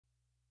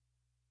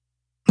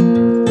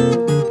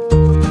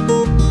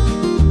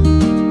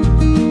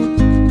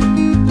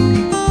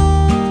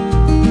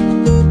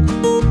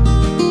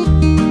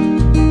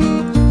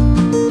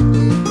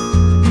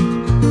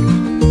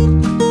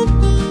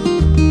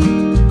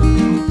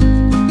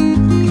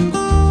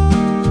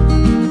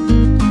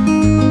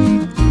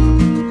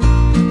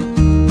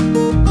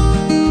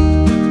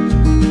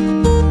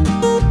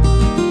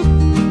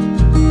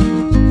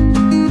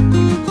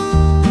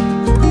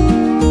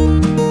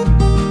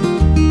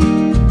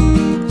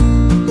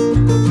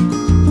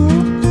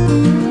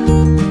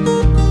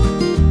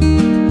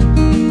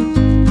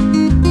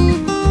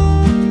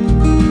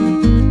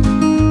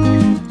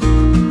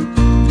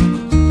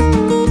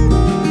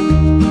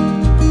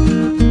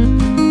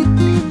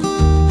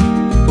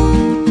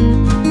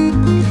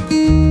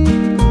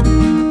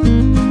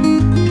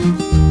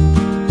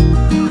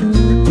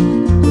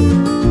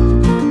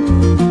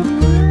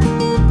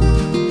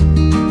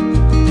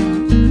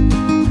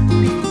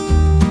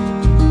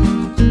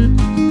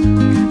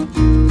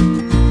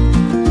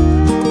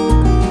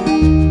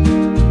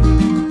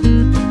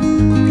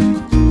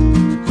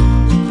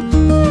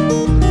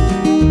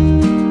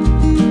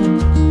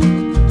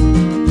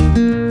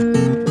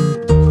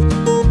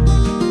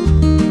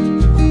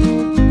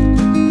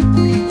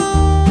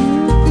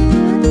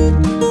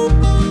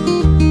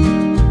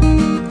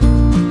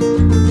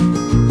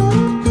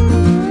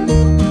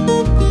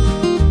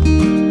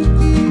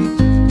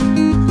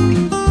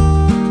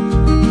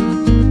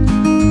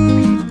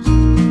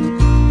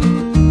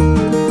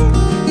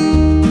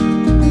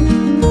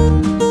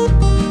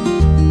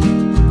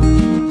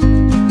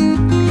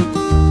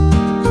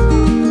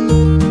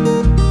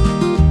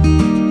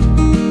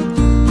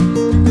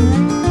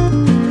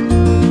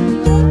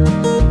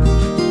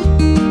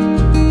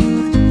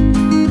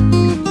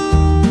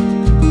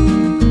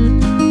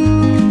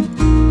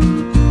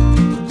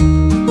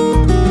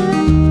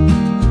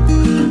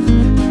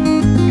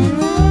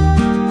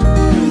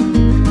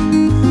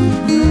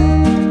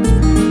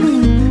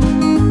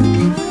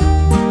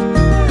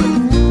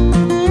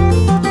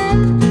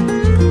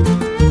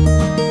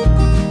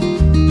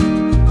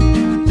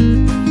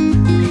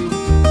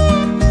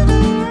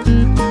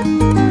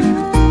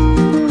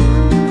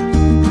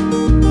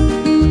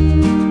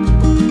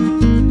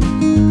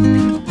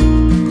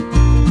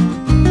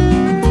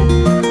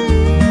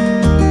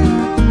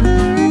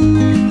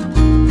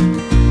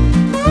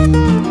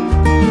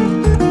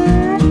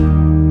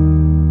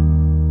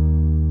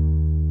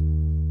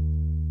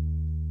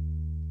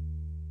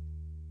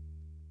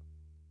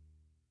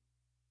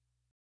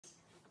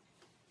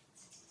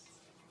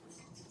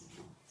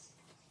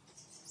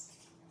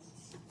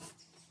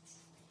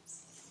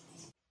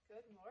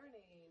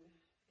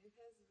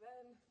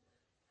been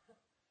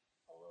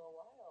a little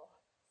while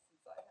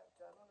since I have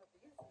done one of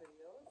these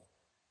videos.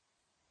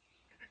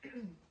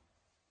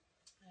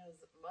 It was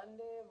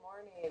Monday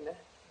morning.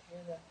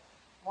 Hear the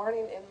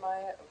morning in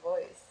my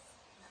voice.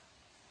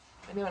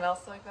 Anyone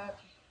else like that?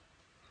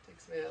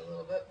 Takes me a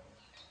little bit.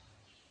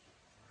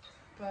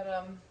 But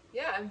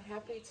yeah, I'm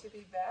happy to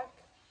be back.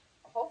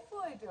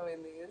 Hopefully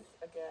doing these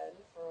again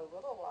for a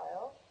little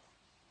while.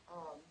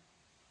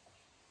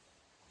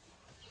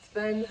 It's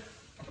been,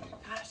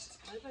 it's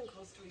probably been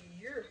close to a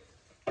year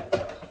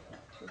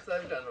since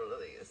I've done one of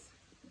these.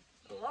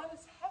 A lot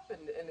has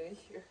happened in a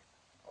year,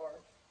 or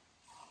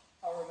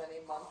however many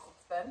months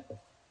it's been.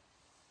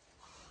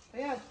 But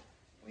yeah,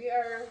 we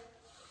are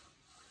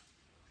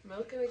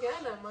milking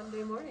again on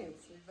Monday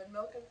mornings. We've been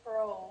milking for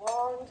a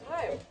long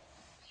time,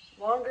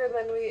 longer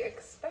than we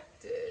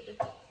expected.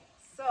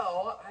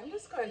 So I'm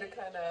just going to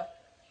kind of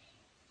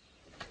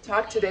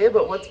talk today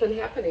about what's been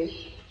happening.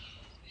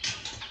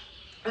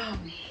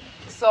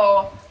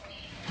 So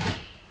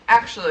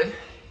actually,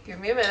 give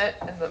me a minute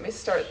and let me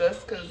start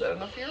this, because I don't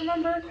know if you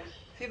remember,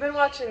 if you've been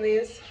watching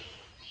these,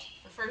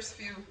 the first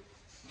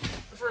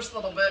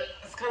little bit,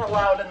 it's kind of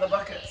loud in the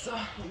bucket, so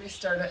let me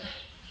start it.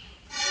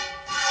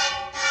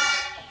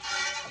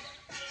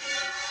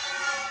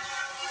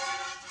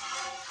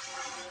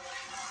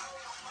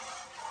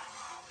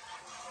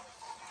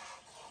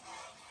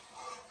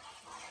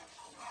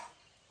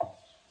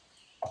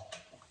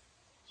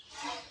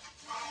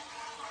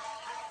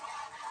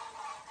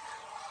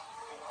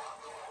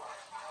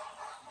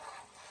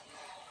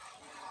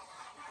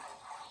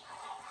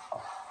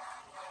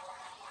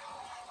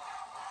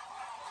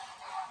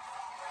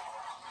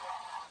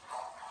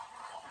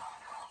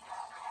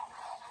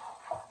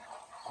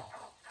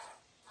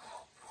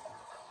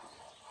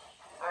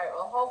 Alright,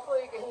 well hopefully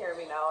you can hear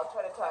me now. I'll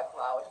try to talk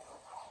loud.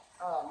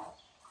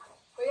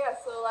 But yeah,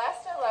 so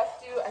last I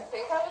left you, I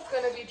think I was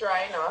going to be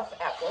drying off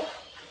apple.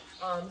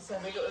 So I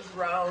think it was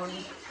around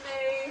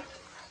May-ish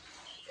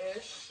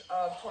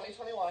of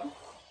 2021.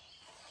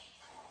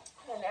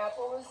 And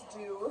apple was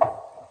due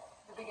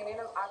the beginning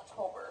of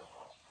October.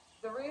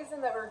 The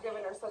reason that we were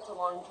giving her such a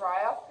long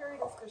dry off period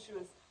is because she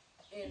was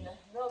in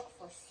milk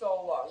for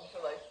so long,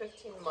 for like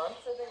 15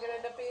 months I think it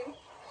ended up being.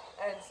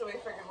 And so we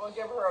figured we'll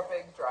give her a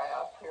big dry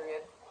off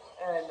period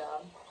and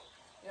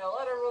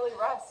let her really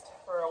rest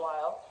for a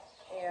while.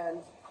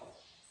 And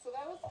so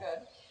that was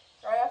good.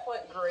 Dry off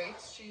went great.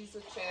 She's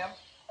a champ.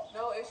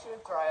 No issue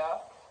with dry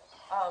off.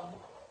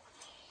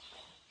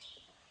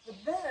 But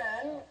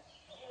then,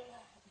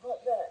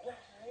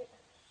 right?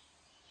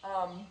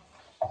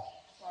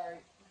 Sorry,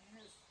 my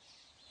hair's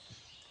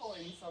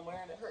pulling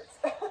somewhere and it hurts.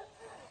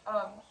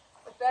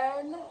 But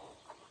then,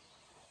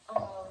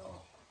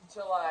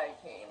 July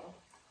came.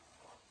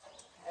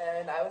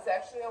 And I was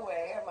actually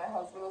away, and my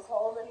husband was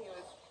home, and he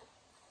was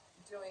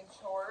doing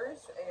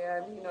chores,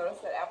 and he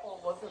noticed that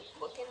Apple wasn't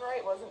looking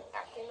right, wasn't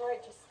acting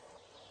right,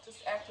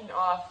 just acting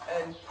off,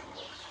 and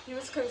he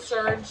was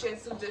concerned. She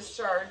had some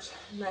discharge,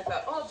 and I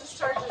thought, oh,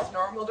 discharge is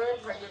normal during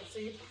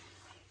pregnancy.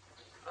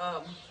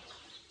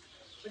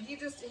 But he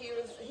was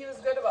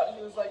good about it.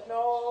 He was like,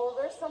 no,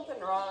 there's something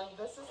wrong.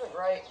 This isn't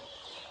right.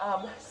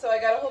 So I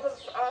got a hold of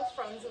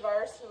friends of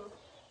ours who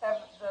have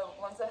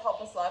the ones that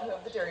help us a lot, who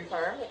have the dairy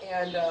farm,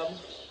 and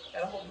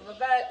got a hold of the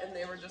vet, and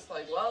they were just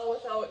like, well,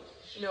 without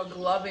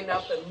gloving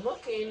up and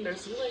looking,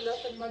 there's really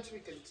nothing much we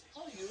can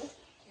tell you.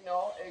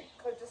 It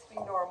could just be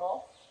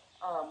normal.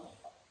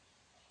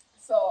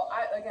 So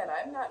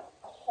I'm not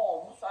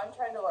home, so I'm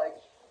trying to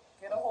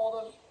get a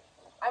hold of.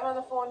 I'm on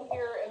the phone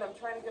here, and I'm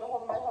trying to get a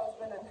hold of my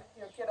husband and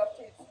get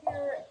updates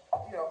here.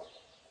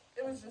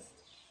 It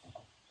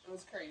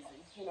was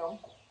crazy.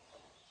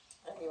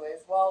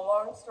 Anyways, well,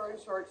 long story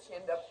short, she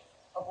ended up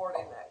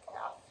aborting that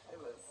calf. It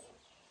was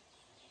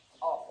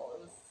awful.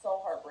 It was so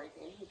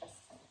heartbreaking.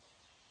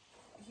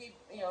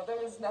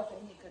 There was nothing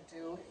he could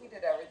do. He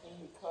did everything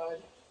he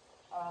could.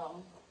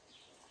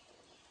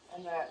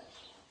 And that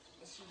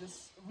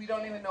we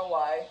don't even know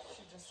why.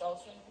 She just all of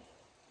a sudden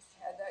just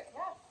had that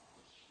calf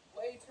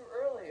way too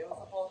early. It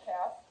was a bull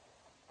calf.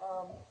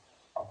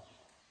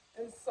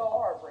 It was so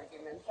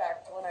heartbreaking. In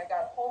fact, when I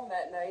got home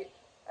that night,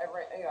 I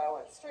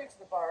went straight to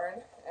the barn,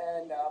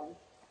 and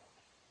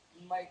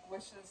Mike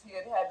wishes he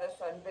had this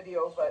on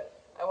video,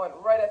 but I went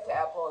right up to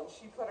Apple, and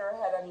she put her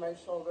head on my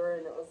shoulder,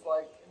 and it was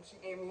like, and she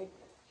gave me,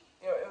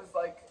 it was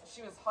like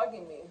she was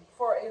hugging me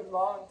for a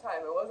long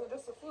time. It wasn't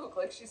just a fluke.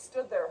 Like, she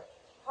stood there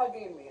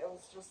hugging me. It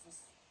was just the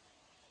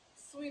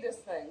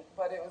sweetest thing,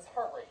 but it was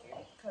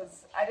heartbreaking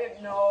because I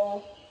didn't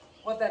know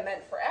what that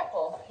meant for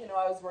Apple.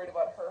 I was worried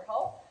about her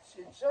health.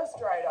 She had just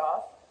dried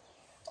off,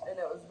 and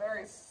it was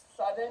very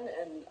sudden,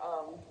 and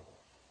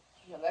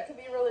that could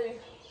be really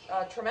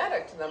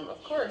traumatic to them,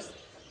 of course.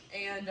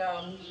 And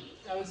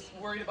I was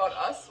worried about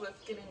us with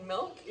getting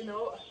milk,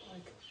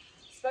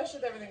 especially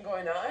with everything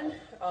going on.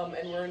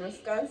 And we're in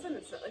Wisconsin.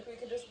 It's not like we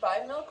can just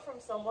buy milk from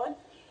someone.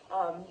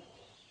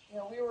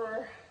 We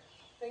were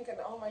thinking,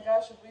 oh my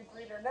gosh, if we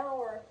breed her now,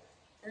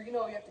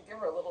 we have to give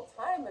her a little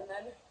time, and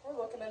then we're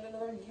looking at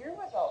another year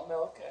without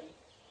milk. And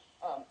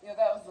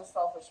That was the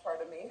selfish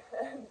part of me.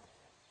 And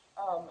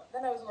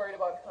then I was worried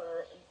about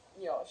her.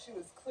 She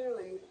was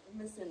clearly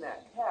missing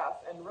that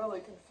calf and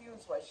really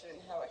confused why she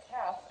didn't have a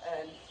calf.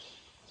 And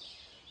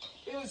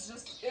it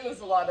was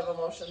a lot of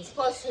emotions.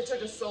 Plus, it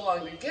took us so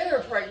long to get her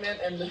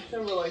pregnant, and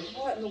then we're like,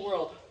 what in the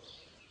world?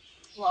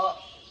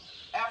 Well,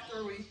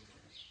 after we,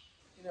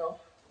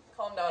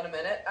 calmed down a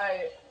minute,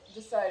 I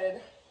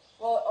decided,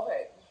 well,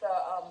 okay, the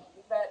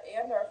vet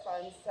and our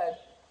friends said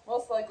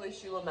most likely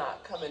she will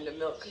not come into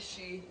milk because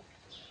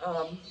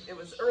it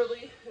was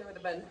early. It would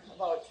have been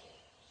about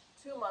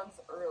 2 months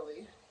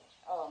early,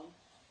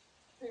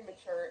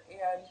 premature,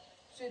 and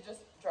she had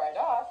just dried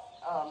off.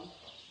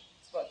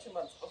 It's about 2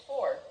 months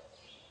before.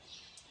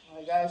 Oh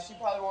my gosh, she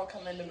probably won't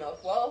come into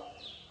milk. Well,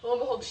 lo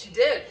and behold, she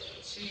did.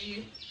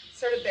 She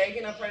started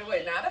bagging up right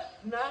away.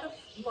 Not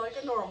like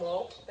a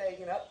normal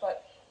bagging up,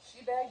 but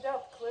she bagged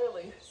up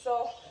clearly.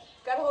 So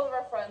got a hold of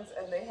our friends,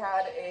 and they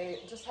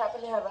just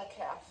happened to have a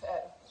calf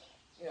that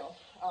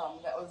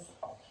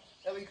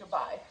we could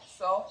buy.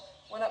 So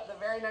went up the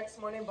very next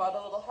morning, bought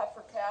a little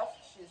heifer calf.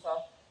 She's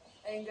a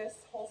Angus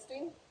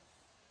Holstein,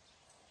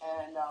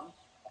 and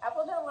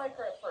Apple didn't like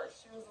her at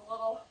first. She was a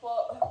little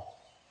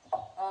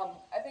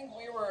I think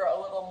we were a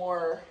little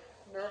more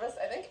nervous.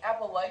 I think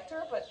Apple liked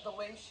her, but the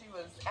way she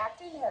was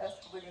acting had us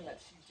believing that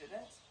she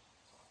didn't.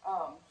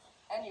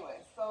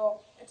 Anyway,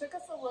 so it took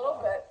us a little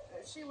bit.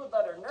 She would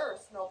let her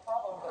nurse, no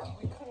problem, but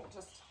we couldn't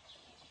just...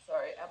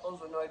 Sorry,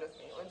 Apple's annoyed with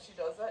me. When she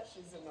does that,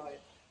 she's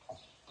annoyed.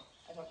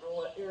 I don't know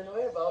what you're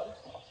annoyed about.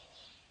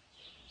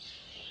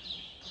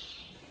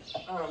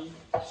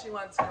 She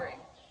wants grain.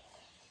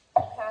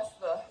 Past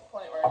the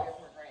point where I give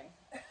her grain.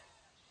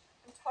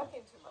 I'm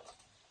talking too much.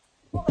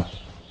 Hold on.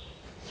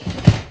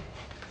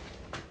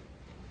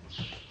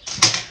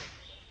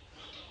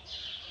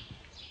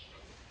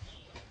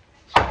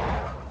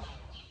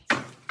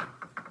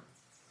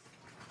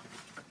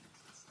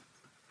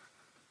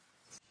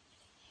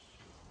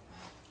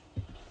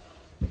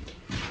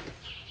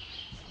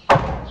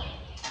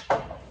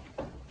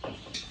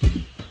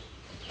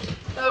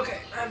 Okay,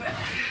 I'm back.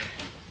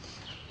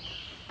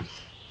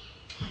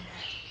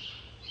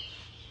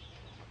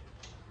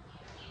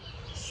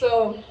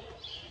 So,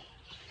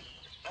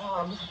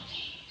 let's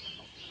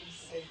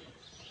see.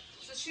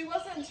 So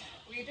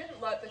we didn't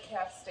let the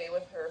calf stay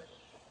with her,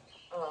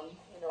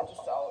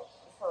 just out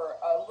for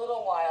a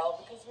little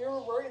while because we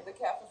were worried. The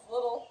calf is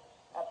little,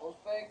 Apple's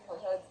big, her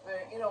head's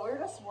big. We were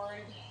just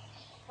worried.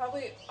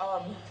 Probably,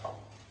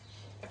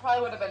 it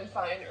probably would have been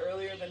fine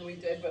earlier than we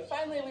did, but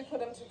finally we put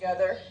them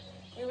together.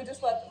 We would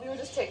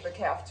just take the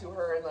calf to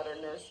her and let her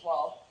nurse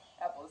while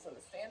Apple was in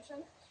the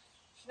stanchion.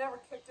 She never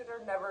kicked it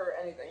or never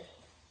anything.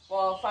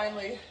 Well,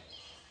 finally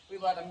we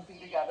let them be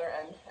together,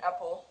 and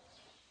Apple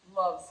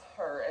loves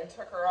her and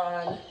took her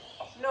on,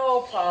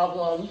 no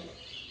problem.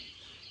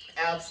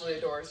 Absolutely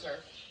adores her.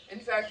 In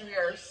fact, we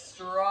are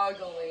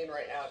struggling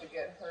right now to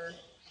get her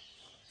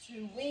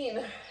to wean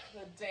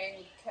the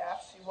dang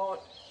calf.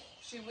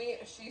 She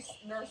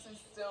nurses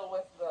still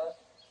with the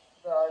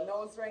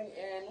nose ring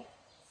in,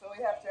 so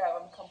we have to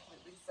have them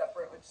completely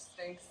separate, which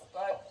stinks,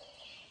 but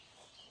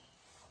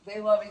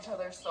they love each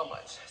other so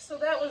much. So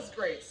that was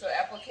great. So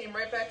Apple came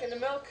right back into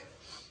milk.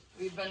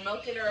 We've been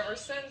milking her ever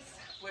since,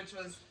 which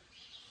was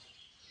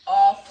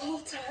awful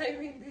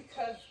timing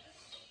because,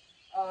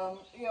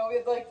 we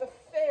had like the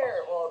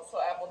fair. Well, so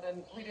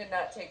we did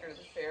not take her to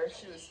the fair.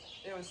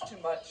 It was too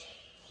much.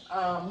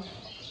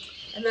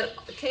 And then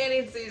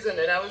canning season,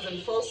 and I was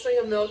in full swing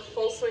of milk,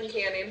 full swing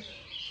canning.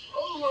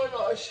 Oh my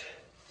gosh,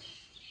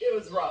 it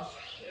was rough.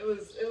 It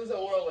was a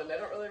whirlwind. I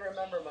don't really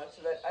remember much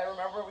of it. I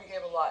remember we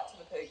gave a lot to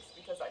the pigs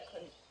because I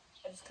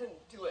just couldn't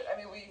do it. I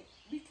mean,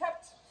 we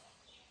kept,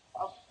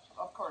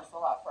 of course, a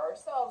lot for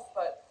ourselves,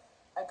 but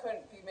I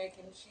couldn't be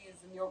making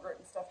cheese and yogurt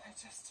and stuff.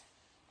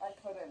 I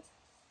couldn't.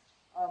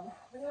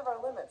 We have our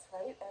limits,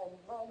 right? And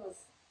mine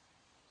was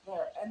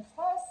there. And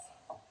plus,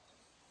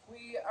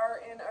 we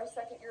are in our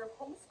second year of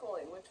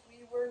homeschooling, which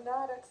we were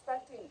not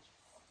expecting.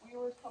 We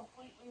were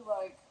completely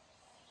like,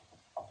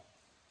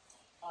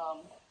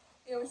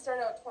 we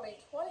started out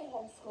 2020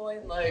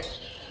 homeschooling, like,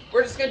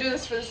 we're just going to do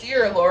this for this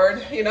year,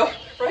 Lord,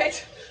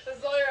 right?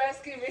 That's all you're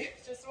asking me,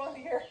 just 1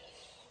 year.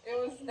 It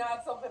was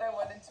not something I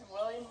went into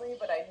willingly,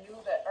 but I knew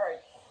that, all right,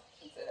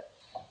 I say that.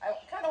 I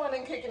kind of went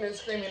in kicking and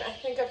screaming. I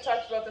think I've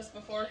talked about this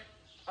before,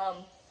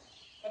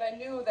 but I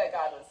knew that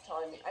God was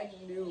telling me. I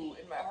knew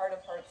in my heart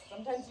of hearts.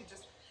 Sometimes you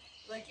just,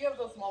 you have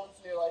those moments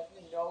in your life,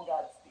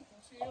 God's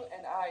speaking to you,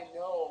 and I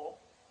know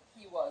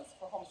He was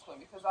for homeschooling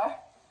because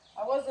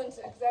I wasn't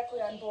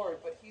exactly on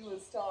board, but He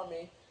was telling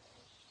me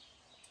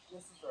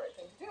this is the right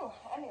thing to do.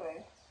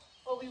 Anyway,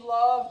 well, we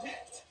loved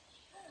it.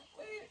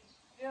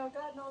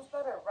 God knows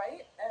better,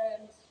 right?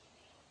 And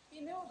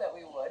He knew that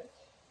we would.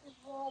 We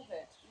love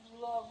it.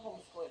 We love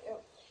homeschooling. It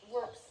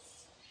works.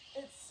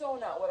 It's so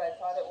not what I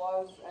thought it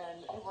was,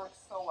 and it works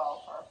so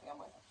well for our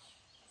family.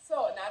 So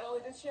not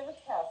only did she have a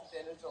calf at the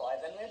end of July,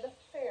 then we had the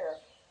fair.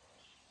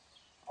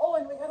 Oh,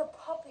 and we got a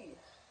puppy.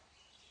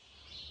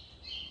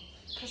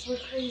 Because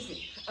we're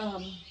crazy.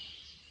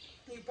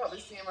 You probably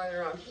see him running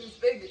around. He's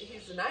big.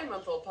 He's a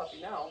 9-month-old puppy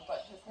now,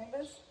 but his name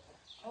is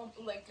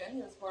Lincoln.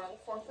 He was born on the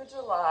 4th of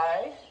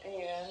July,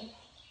 and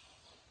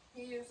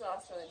he is an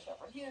Australian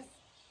Shepherd. He is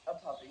a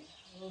puppy,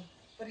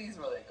 but he's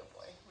really a good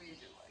boy. We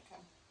do like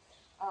him.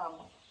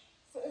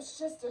 So it's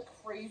just a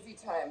crazy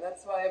time.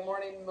 That's why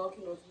morning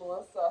milking with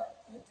Melissa,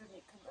 it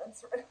didn't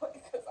commence right away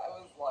because I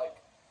was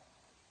like,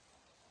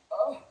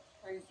 oh,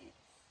 crazy.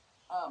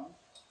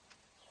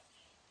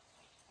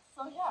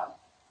 So yeah,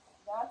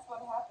 that's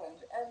what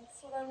happened. And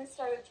so then we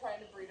started trying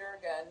to breed her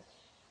again.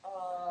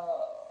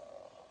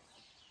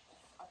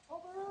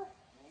 October,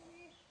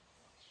 maybe?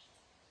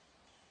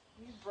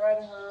 We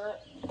bred her.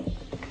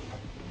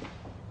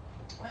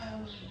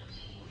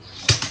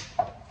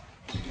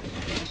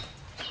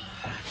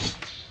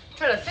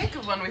 Trying to think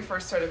of when we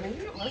first started.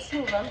 Maybe it was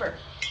November.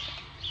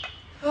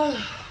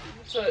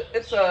 It's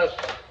a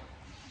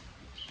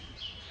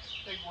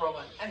big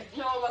whirlwind. And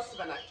no, it must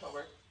have been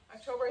October.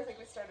 October, I think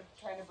we started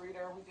trying to breed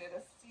her. We did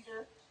a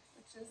cedar,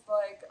 which is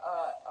like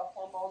a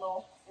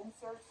hormonal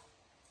insert.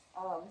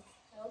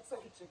 It looks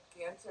like a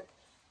gigantic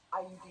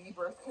IUD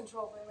birth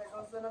control thing that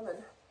goes in them,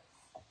 and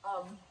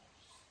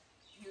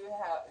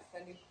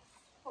then you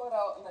pull it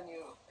out and then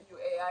you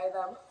AI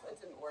them. It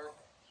didn't work.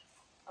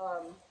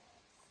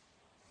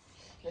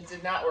 It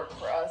did not work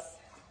for us.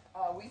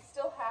 We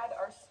still had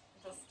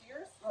the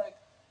steers, like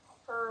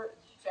her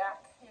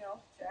Jack,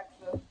 Jack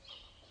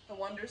the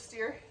Wonder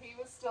Steer. He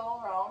was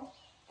still around,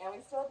 and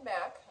we still had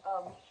Mac.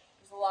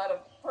 There's a lot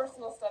of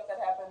personal stuff that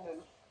happened,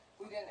 and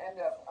we didn't end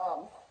up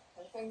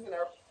things in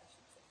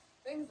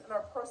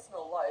our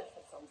personal life.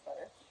 That sounds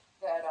better.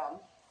 That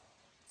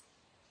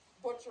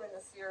butchering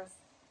the steers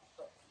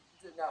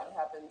did not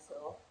happen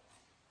till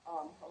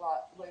a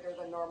lot later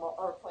than normal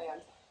or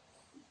planned.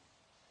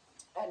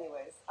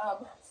 Anyways,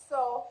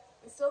 so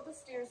we still have the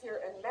steers here,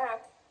 and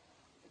Mac,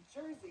 in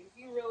Jersey,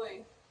 he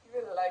really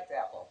liked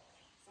Apple.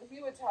 So he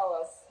would tell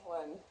us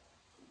when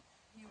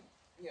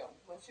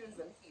when she was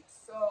in heat.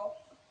 So,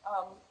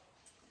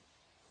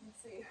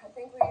 let's see, I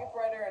think we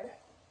bred her in,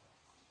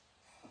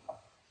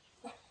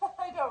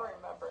 I don't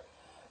remember.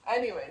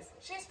 Anyways,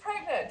 she's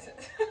pregnant.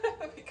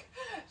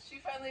 She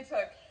finally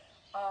took,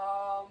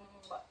 I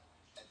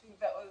think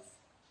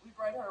we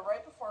bred her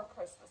right before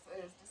Christmas.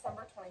 It is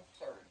December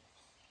 23rd.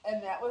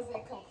 And that was a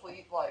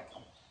complete,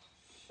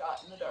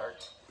 shot in the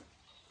dark.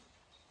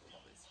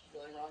 Probably a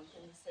really wrong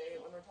thing to say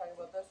when we're talking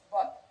about this,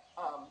 but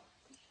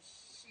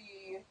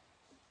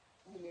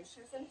we knew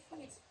she was in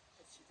heat,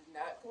 but she did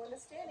not go into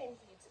standing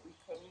heat.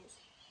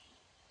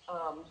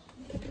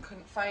 We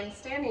couldn't find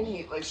standing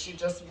heat. Like, she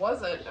just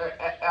wasn't, or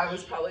I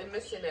was probably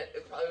missing it.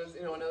 It probably was,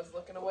 when I was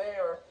looking away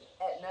or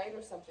at night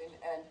or something,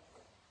 and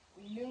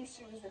we knew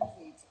she was in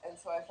heat, and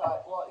so I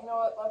thought, well, you know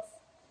what, let's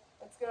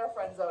get our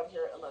friends out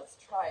here and let's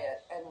try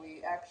it. And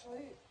we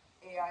actually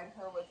AI'd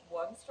her with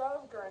 1 straw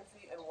of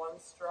Guernsey and 1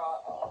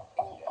 straw of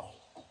Angus.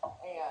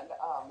 And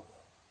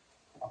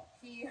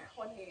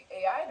when he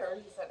AI'd her,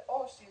 he said,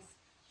 oh,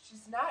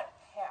 she's not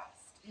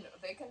past.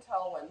 They can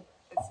tell when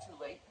it's too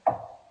late.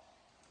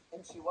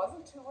 And she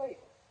wasn't too late.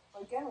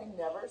 But again, we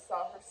never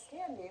saw her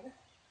standing,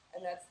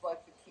 and that's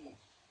like the key.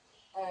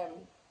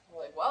 And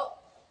we're like, well,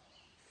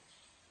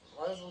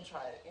 might as well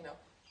try it,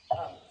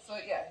 So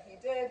yeah, he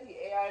did. He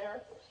AI'd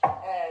her,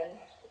 and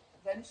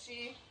then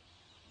she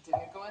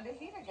didn't go into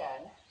heat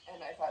again.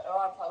 And I thought, oh,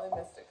 I probably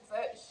missed it, because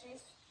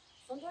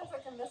sometimes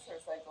I can miss her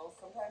cycles.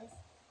 Sometimes,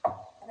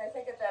 and I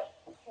think at that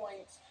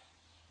point,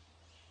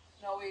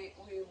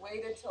 we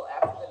waited till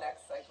after the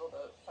next cycle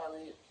to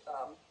finally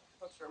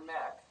butcher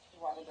Mac. We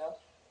wanted to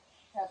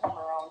have him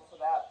around for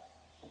that.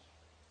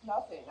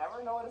 Nothing,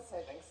 never noticed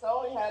anything.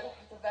 So we had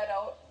the vet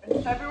out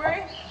in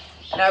February,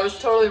 and I was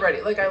totally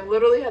ready. Like, I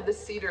literally had the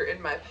cedar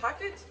in my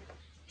pocket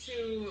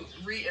to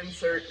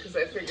reinsert, because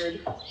I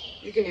figured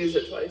you can use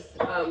it twice.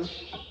 And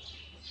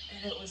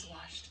it was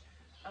washed.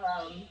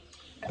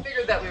 I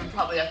figured that we would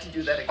probably have to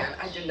do that again.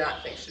 I did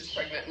not think she was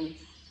pregnant, and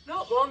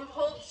no, lo and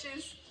behold,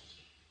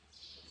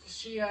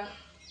 she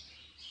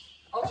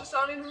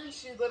ultrasounding her, and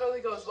she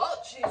literally goes,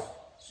 well,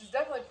 she's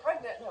definitely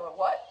pregnant. And I went,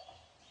 what?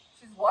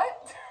 She's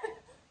what?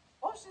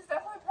 Oh, she's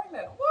definitely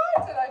pregnant.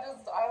 What? And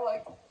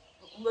I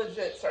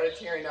legit started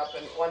tearing up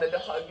and wanted to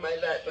hug my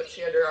vet, but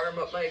she had her arm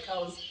up my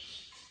cow's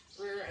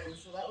rear, and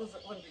so that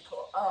wouldn't be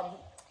cool.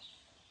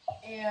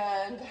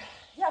 And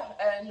yeah,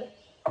 and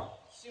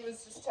she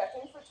was just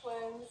checking for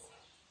twins.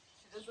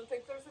 She doesn't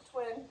think there's a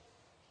twin,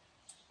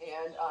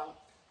 and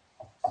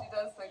she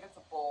does think it's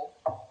a bull.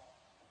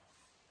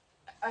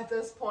 At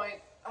this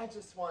point, I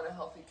just want a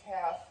healthy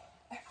calf.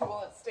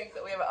 Will it stink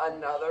that we have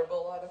another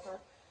bull out of her?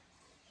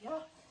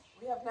 Yeah.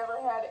 We have never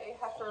had a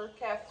heifer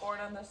calf born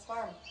on this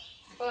farm,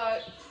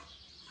 but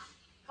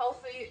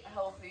healthy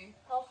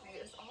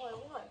is all I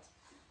want.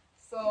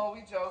 So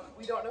we joke,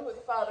 we don't know who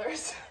the father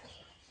is.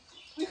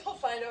 We will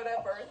find out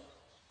at birth.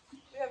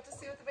 We have to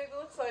see what the baby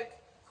looks like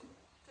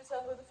to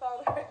tell who the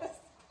father is.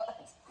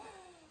 But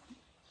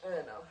I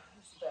don't know,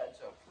 it's a bad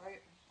joke,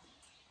 right?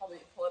 Probably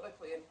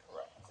politically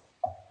incorrect.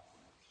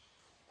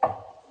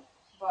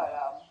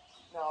 But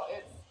no,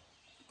 it's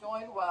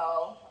going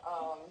well.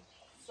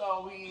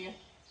 so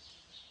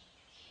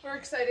we're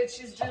excited.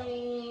 She's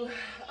due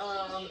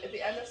at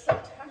the end of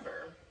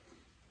September.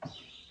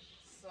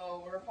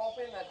 So we're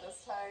hoping that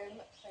this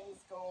time things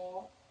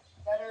go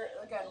better.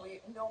 Again,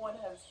 no one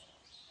has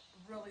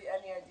really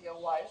any idea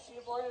why she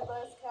aborted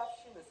last calf.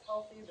 She was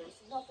healthy. There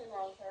was nothing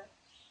wrong with her.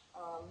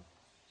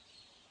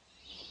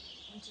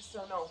 We just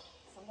don't know.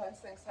 Sometimes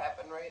things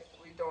happen, right?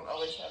 We don't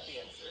always have the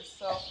answers.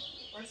 So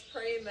we're just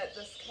praying that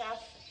this calf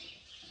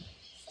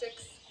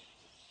sticks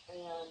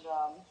and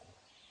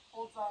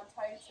holds on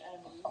tight,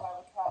 and we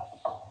have a calf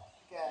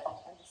again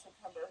end of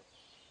September.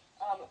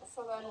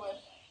 So then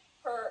with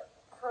her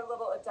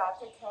little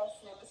adopted calf's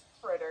name is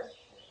Fritter,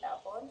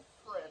 Apple and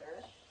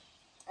Fritter.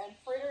 And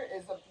Fritter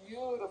is a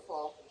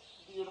beautiful,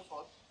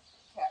 beautiful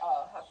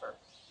heifer.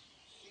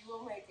 She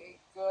will make a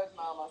good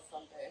mama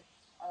someday.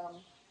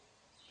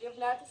 We have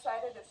not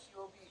decided if she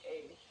will be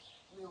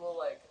we will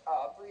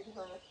breed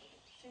her.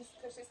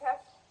 Because she's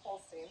half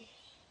Holstein.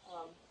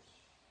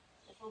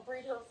 If we'll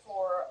breed her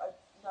for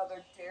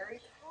another dairy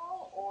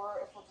cow,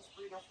 or if we'll just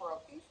breed her for a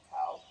beef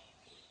cow.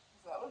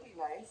 So that would be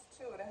nice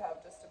too, to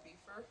have just a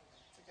beefer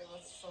to give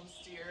us some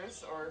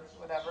steers or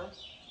whatever.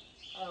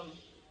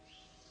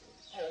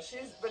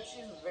 She's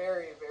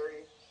very,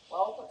 very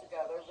well put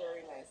together,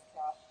 very nice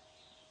calf.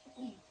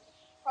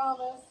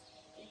 Promise,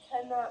 we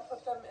cannot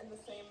put them in the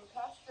same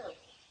pasture.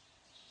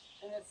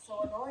 And it's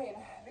so annoying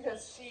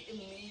because she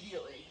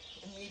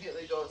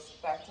immediately goes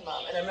back to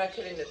mom. And I'm not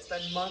kidding, it's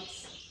been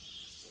months.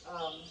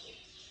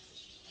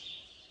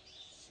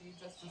 She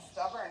just is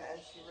stubborn,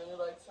 and she really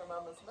likes her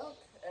mama's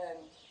milk. And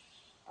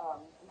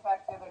in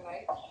fact, the other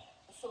night,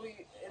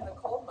 in the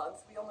cold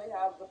months, we only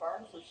have the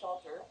barn for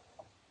shelter.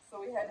 So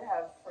we had to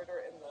have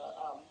Fritter in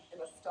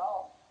a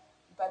stall,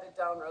 bedded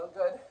down real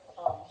good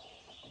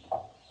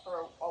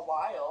for a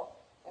while.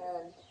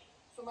 And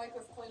so Mike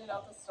was cleaning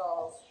out the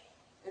stalls.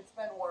 It's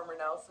been warmer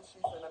now, so she's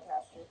in a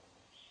pasture.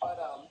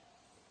 But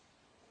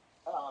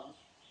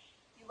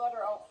he let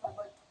her out for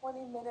like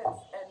 20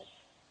 minutes, and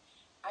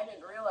I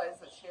didn't realize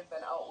that she had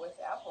been out with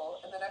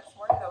Apple. And the next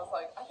morning, I was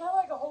like, I got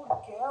like a whole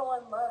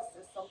gallon less.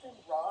 Is something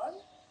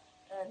wrong?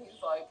 And he's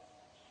like,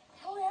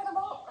 I only had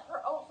her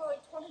out for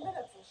like 20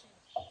 minutes, and she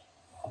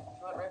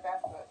went right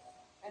back to it.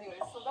 Anyway,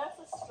 so that's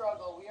a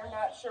struggle. We are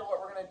not sure what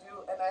we're going to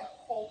do, and I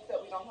hope that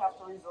we don't have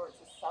to resort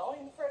to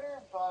selling Fritter,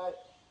 but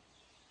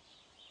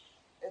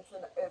it's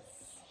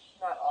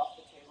not off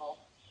the table,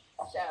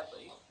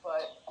 sadly.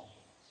 But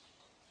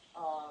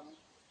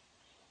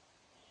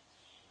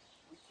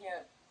we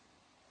can't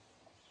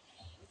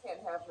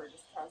have her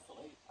just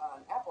constantly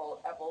on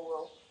Apple.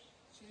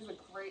 She's a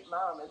great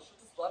mom, and she'll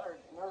just let her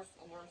nurse,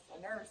 and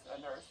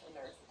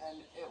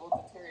it will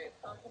deteriorate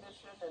her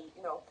condition and,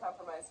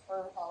 compromise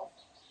her health.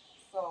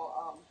 So,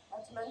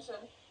 not to mention,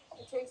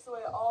 it takes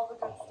away all the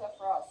good stuff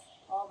for us,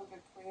 all the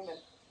good cream. And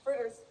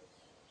Fritters,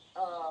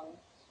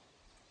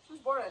 she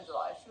was born in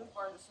July. She was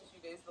born just a few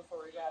days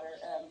before we got her,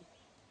 and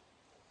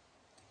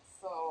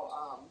so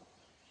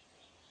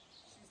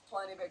she's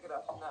plenty big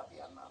enough to not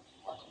be on mom's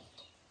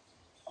hormones.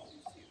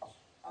 She's huge.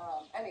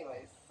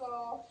 Anyways,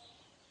 so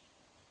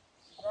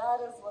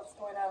that is what's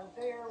going on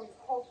there. We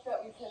hope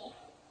that we can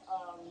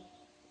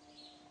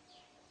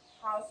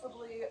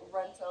possibly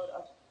rent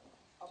out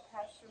a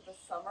pasture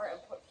this summer and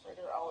put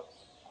Fritter out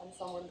on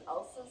someone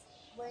else's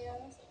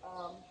land,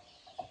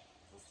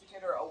 just to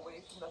get her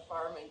away from the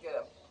farm and get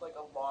a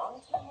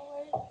long time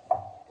away.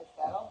 If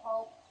that'll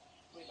help,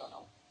 we don't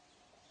know.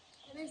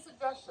 Any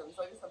suggestions?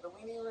 Like I said, the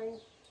weaning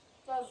ring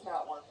does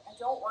not work. I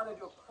don't want to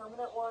do a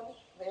permanent one.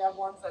 They have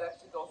ones that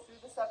actually go through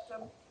the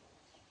septum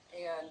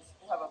and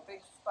have a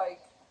big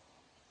spike.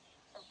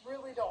 I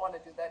really don't want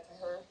to do that to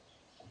her.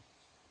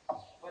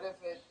 But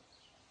if it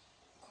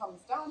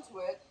comes down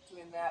to it,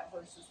 doing that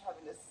versus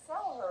having to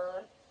sell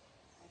her,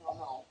 I don't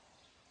know.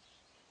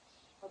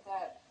 But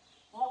that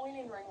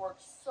weaning ring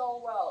worked so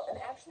well, and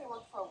actually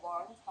worked for a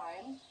long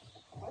time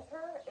with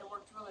her. It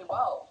worked really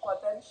well,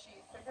 but then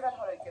she figured out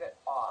how to get it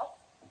off,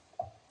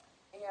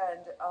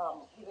 and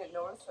we didn't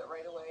notice it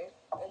right away.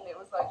 And it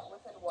was like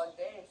within one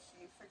day,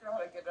 she figured out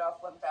how to get it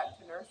off, went back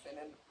to nursing,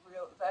 and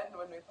then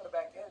when we put it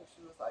back in,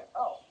 she was like,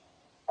 oh,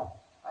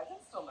 I can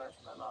still nurse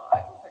my mom.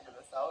 I can figure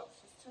this out.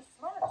 She's too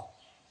smart.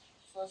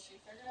 So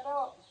she figured it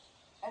out.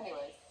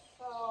 Anyway,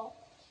 so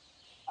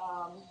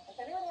if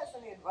anyone has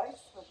any advice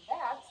for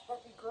that,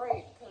 that'd be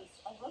great, because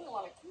I really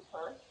want to keep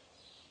her.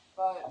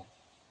 But,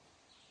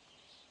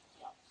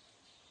 yeah.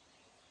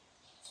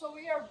 So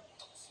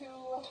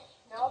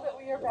now that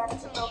we are back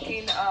to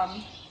milking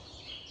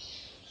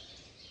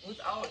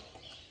without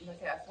the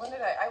calf. When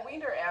did I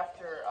weaned her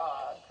after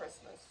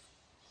Christmas.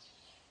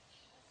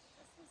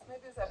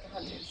 Maybe it's after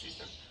hunting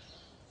season.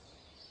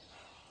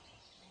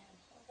 Man,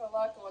 I've got a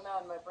lot going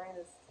on. My brain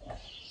is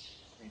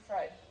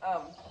refried.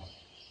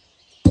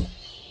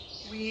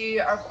 We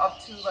are up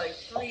to like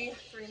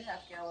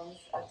 3.5 gallons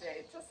a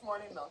day, just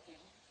morning milking.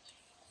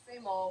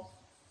 Same old.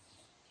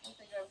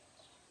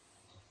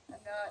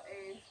 I'm not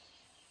a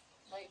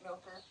night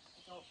milker.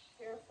 I don't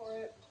care for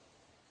it.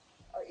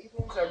 Our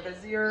evenings are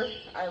busier.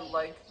 I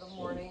like the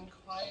morning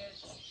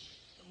quiet.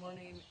 The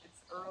morning, it's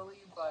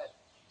early, but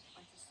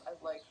I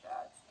like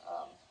that,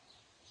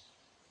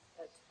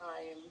 that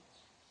time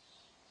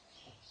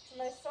to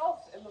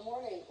myself in the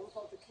morning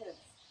without the kids.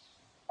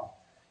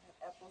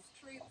 Apple's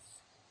treats.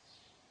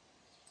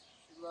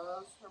 She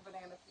loves her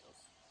banana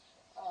peels.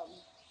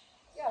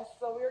 Yeah,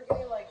 so we are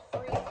getting like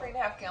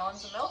 3.5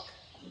 gallons of milk.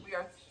 We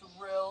are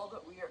thrilled.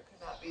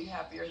 Could not be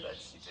happier that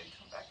she did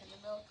come back into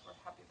milk. We're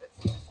happy that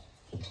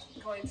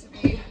she's going to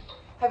be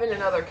having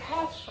another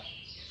calf.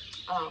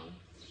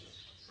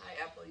 Hi,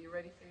 Apple. You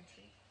ready for your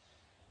treat?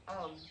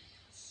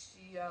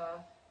 Yeah,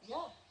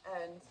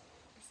 and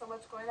there's so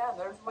much going on.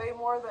 There's way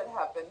more that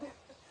happened.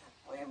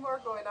 Way more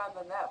going on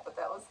than that, but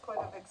that was quite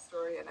a big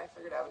story, and I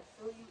figured I would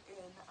fill you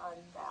in on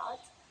that.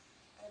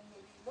 And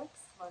maybe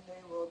next Monday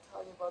we'll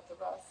tell you about the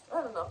rest.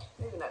 I don't know,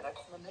 maybe not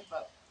next Monday,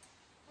 but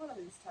one of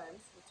these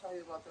times we'll tell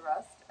you about the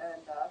rest.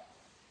 And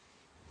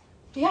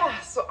yeah,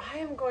 so I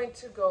am going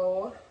to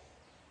go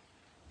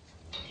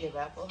give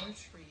Apple her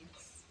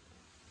treats,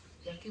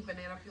 yucky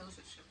banana peels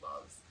that she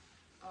loves,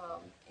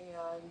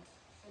 and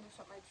finish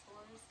up my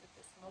chores, get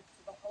this milk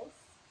to the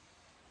house,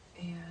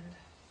 and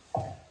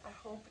I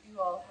hope you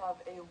all have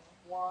a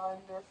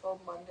wonderful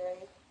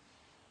Monday.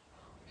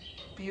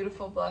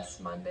 Beautiful,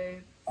 blessed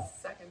Monday.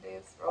 Second day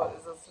of spring. Oh,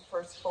 is this the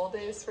first full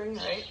day of spring,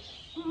 right?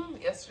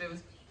 Yesterday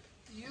was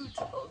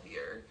beautiful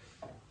here.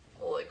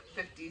 Well, like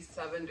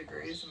 57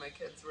 degrees, and my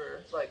kids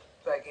were like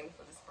begging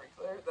for the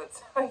sprinkler.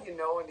 That's how you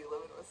know when you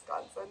live in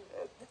Wisconsin.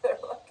 They're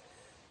like,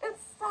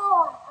 it's so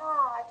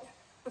hot.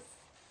 It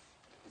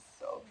was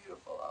so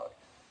beautiful out.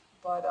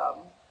 But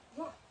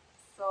yeah.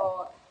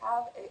 So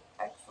have an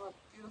excellent,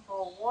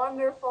 beautiful,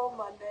 wonderful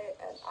Monday,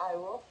 and I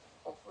will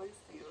hopefully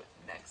see you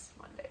next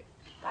Monday.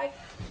 Bye.